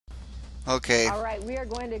Okay. All right, we are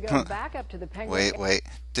going to go back up to the Penguin Wait.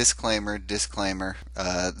 Disclaimer.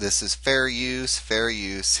 This is fair use Air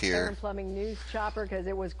here. and Plumbing News Chopper because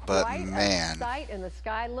it was But quite a man, sight in the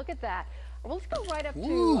sky. Look at that. Well, let's go right up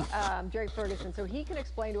woo, to Jerry Ferguson so he can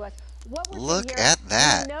explain to us what we're seeing look here. at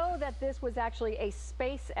that. We know that this was actually a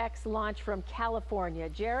SpaceX launch from California.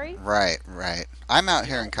 Jerry? Right. I'm out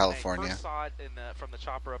here in When California. I first saw it from the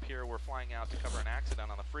chopper up here, we're flying out to cover an accident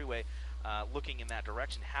on the freeway, looking in that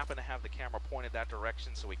direction, happened to have the camera pointed that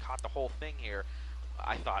direction, so we caught the whole thing here.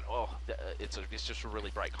 I thought, it's just a really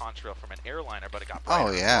bright contrail from an airliner, but it got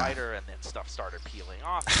brighter and brighter, and then stuff started peeling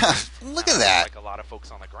off. Look at that. Like a lot of folks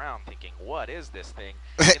on the ground thinking, what is this thing?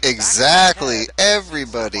 Exactly.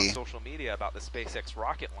 Everybody. On social media about the SpaceX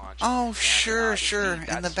rocket launch. Oh, sure.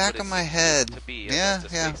 In the back of my head. Yeah.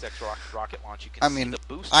 SpaceX rocket launch. You can I see mean, the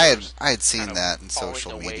boosters I had seen that in falling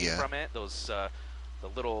social away media. From it, those the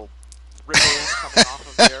little ripples coming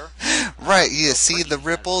off of there. Right, you see the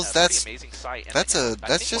ripples. That's amazing sight. And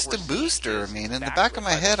that's just a booster. I mean, in the back of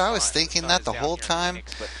my head, I was thinking that the whole time.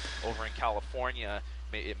 But over in California,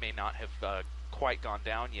 it may not have quite gone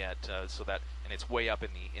down yet. And it's way up in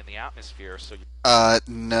the atmosphere. So.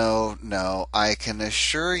 No. I can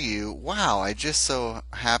assure you. Wow, I just so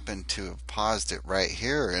happened to have paused it right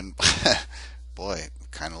here, and boy, it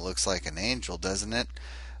kind of looks like an angel, doesn't it?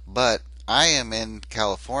 But I am in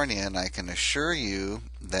California, and I can assure you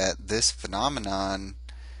that this phenomenon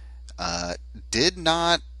did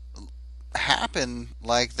not happen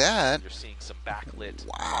like that. You're seeing some backlit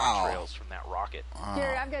contrails from that rocket.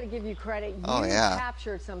 Gary, I've got to give you credit. You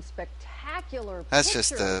captured some spectacular That's pictures.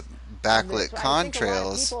 just the backlit contrails. I think a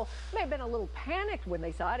lot of people may have been a little panicked when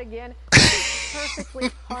they saw it again. It's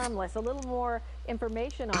perfectly harmless. A little more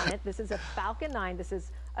information on it. This is a Falcon 9. This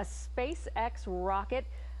is a SpaceX rocket.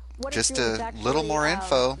 Just a little more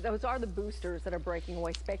info. Those are the boosters that are breaking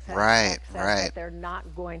away. SpaceX right. that they're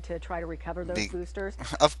not going to try to recover those boosters.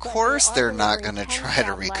 Of course they're not going to try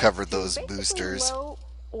to recover those boosters. Low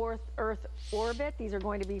Earth orbit. These are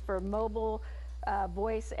going to be for mobile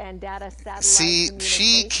voice and data satellite. See,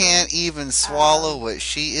 she can't even swallow what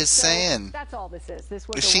she is saying. That's all this is. This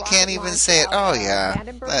was she can't even say it. Oh yeah,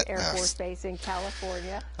 Vandenberg Air Force Base in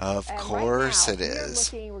California. Of course right now, it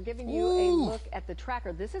is. We're giving you a look at the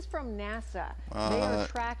tracker. This is from NASA. They are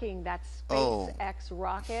tracking that SpaceX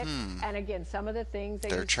rocket, and again, some of the things that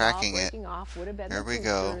they're tracking breaking off would have been there the we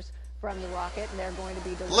go. From the rocket, and they're going to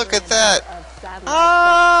be delivering look at that.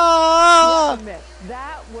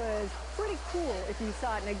 That was pretty cool if you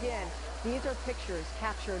saw it. And again, these are pictures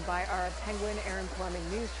captured by our Penguin Air and Plumbing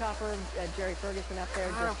News Chopper, Jerry Ferguson up there,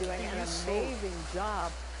 just doing an amazing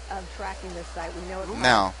job of tracking this site. We know it's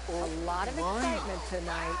a lot of excitement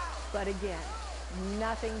tonight, but again,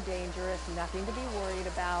 nothing dangerous, nothing to be worried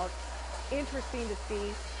about. Interesting to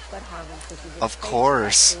see, but harmless. This is of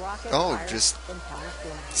course. Just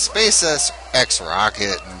SpaceX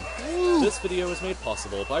rocket. This video is made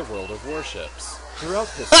possible by World of Warships. Throughout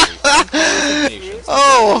history, empires and nations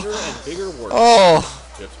have bigger and bigger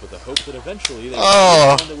warships with the hope that eventually they would be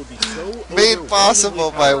one that would be so made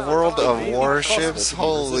possible by World of Warships.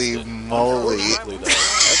 Holy moly! Every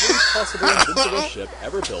possible invincible ship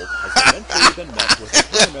ever built has eventually been met with a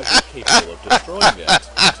countermeasure capable of destroying it,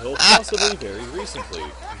 until possibly very recently.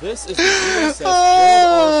 This is the USS Gerald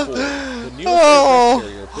R. Ford, the newest aircraft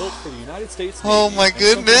carrier built for the United States Navy. Oh my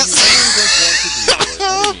goodness!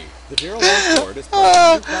 The Gerald R. Ford is part of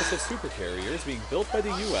a new class of supercarriers being built by the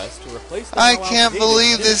U.S. to replace the I can't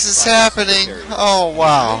believe this is happening. Oh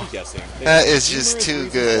wow, that is just too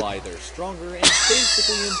good. They're stronger and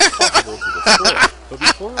basically impossible to destroy. But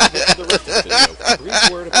before I get to the rest of the video, a brief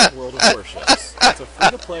word about World of Warships. It's a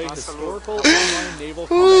free-to-play historical online naval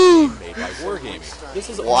combat game made by Wargaming. This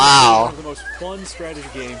is one of the most fun strategy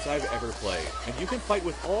games I've ever played, and you can fight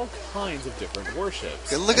with all kinds of different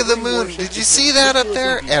warships. Look at the moon. Did you see that up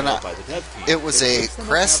there? And it was a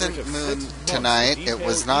crescent moon tonight. It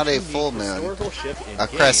was not a full moon. A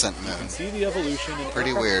crescent moon. You can see the evolution in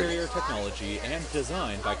pretty aircraft weird carrier technology and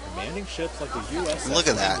design by commanding ships like the USS. Look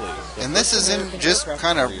at that. And this is in just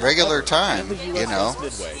kind of regular time, you know.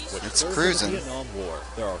 It's cruising.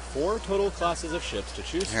 There are 4 total classes of ships to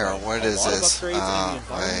choose Here, from. what is this? Upgrades and the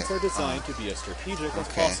environments are designed to be as strategic as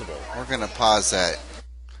possible. We're gonna pause that.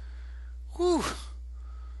 Whew.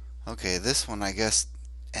 Okay, this one I guess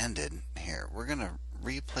ended here. We're gonna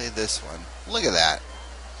replay this one. Look at that.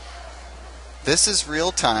 This is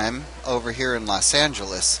real time over here in Los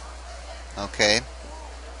Angeles. Okay.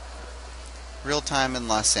 Real time in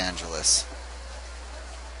Los Angeles.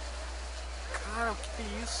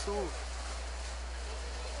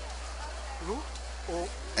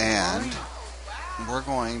 And we're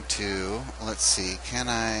going to, let's see, can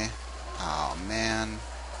I, oh man.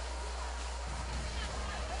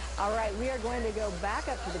 All right, we are going to go back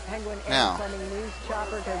up to the Penguin Air Now, Plumbing News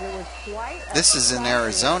Chopper because it was quite a this is in sight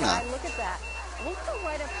Arizona. inside. Look at that. We'll go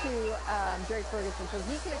right up to Jerry Ferguson so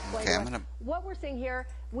he can explain Okay, to us what we're seeing here.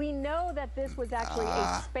 We know that this was actually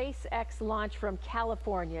a SpaceX launch from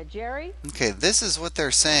California. Jerry? Okay, this is what they're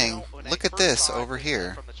saying. Look at this over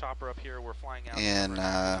here. From the chopper up here, we're flying out In,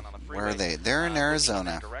 where are they? They're in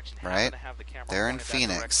Arizona, right? They're in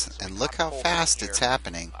Phoenix. And look how fast it's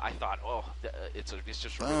happening. I thought, oh, it's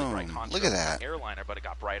just a really bright contrast. Look at that. Airliner, but it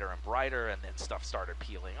got brighter and brighter, and then stuff started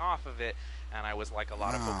peeling off of it. And I was like a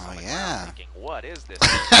lot of folks on the ground thinking, what is this?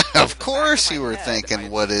 Of course you were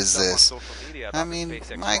thinking, what is this? I mean,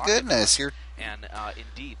 my goodness, you're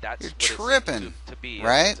indeed, that's tripping,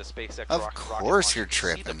 right? Of course you're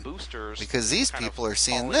tripping, because these people are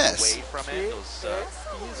seeing this.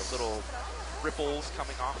 Those little ripples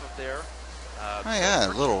coming off of there. Oh yeah,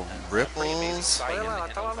 little ripples.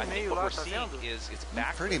 I think what we're seeing is it's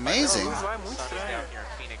back. Pretty amazing. The sun is down here in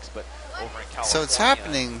Phoenix, but over in California, so it's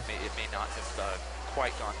happening. It may not have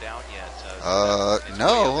quite gone down yet.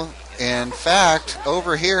 No. In fact,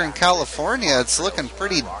 over here in California, it's looking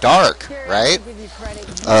pretty dark, right?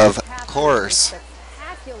 Of course.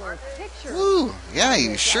 Woo, yeah,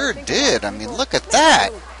 you sure did. I mean, look at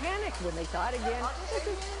that.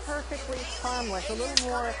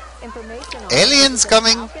 Aliens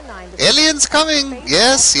coming. Aliens coming.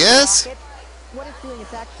 Yes, yes. What it's doing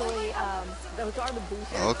is actually, those are the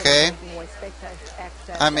boosters. Okay.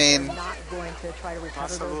 I mean, not going to try to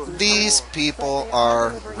recover those boosters. These people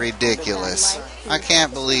are ridiculous. I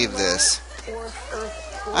can't believe this.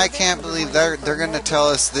 I can't believe they're going to tell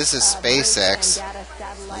us this is SpaceX.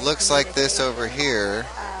 Looks like this over here.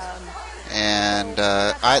 And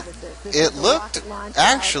it looked,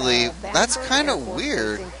 actually, that's kind of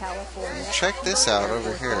weird. Check this out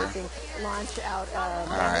over here.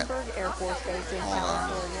 Alright. Hold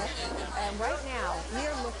on. And right now, we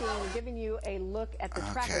are giving you a look at the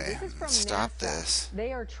tracker. Okay, This is from stop NASA. this.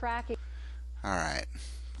 They are tracking. Alright,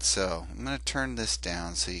 so I'm going to turn this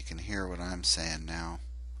down so you can hear what I'm saying now.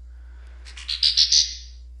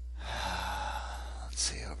 Let's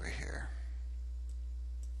see over here.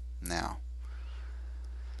 Now.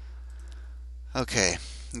 Okay,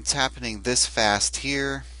 it's happening this fast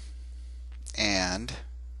here, and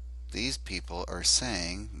these people are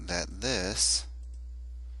saying that this,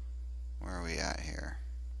 where are we at here?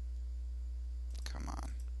 Come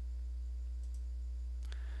on.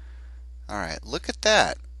 Alright, look at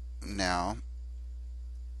that. Now,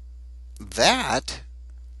 that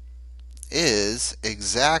is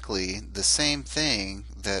exactly the same thing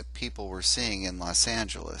that people were seeing in Los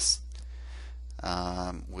Angeles.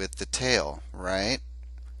 With the tail, right?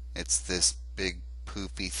 It's this big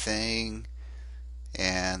poofy thing,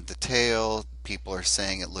 and the tail, people are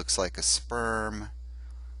saying it looks like a sperm,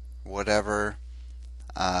 whatever.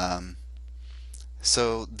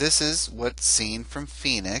 So this is what's seen from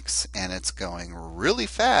Phoenix, and it's going really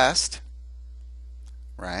fast,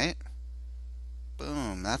 right?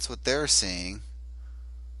 Boom, that's what they're seeing.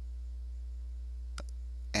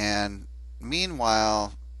 And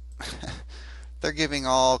meanwhile, they're giving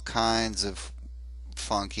all kinds of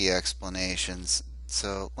funky explanations.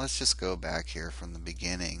 So let's just go back here from the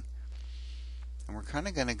beginning. And we're kind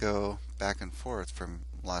of going to go back and forth from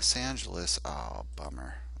Los Angeles. Oh,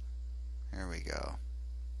 bummer. Here we go.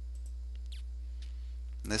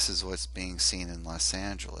 This is what's being seen in Los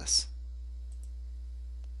Angeles.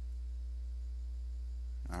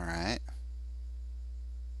 Alright.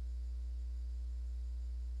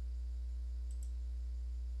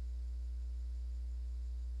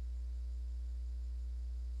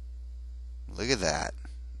 Look at that.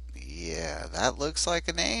 Yeah, that looks like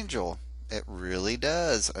an angel. It really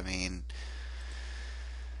does. I mean,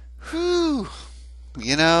 whew.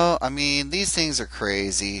 You know, I mean, these things are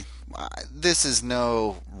crazy. This is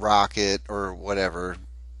no rocket or whatever.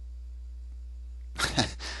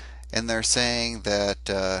 And they're saying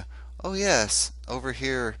that, oh yes, over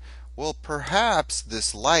here, well, perhaps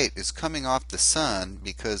this light is coming off the sun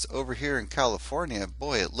because over here in California,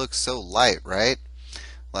 boy, it looks so light, right?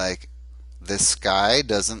 Like, the sky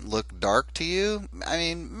doesn't look dark to you. I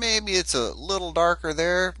mean, maybe it's a little darker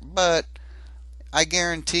there, but I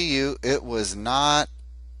guarantee you it was not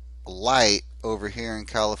light over here in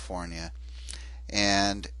California.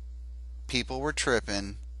 And people were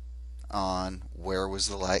tripping on where was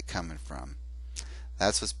the light coming from.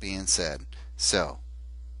 That's what's being said. So,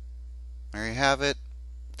 there you have it.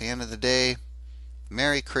 At the end of the day,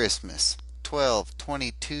 Merry Christmas.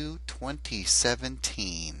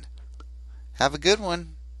 12/22/2017. Have a good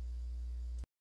one.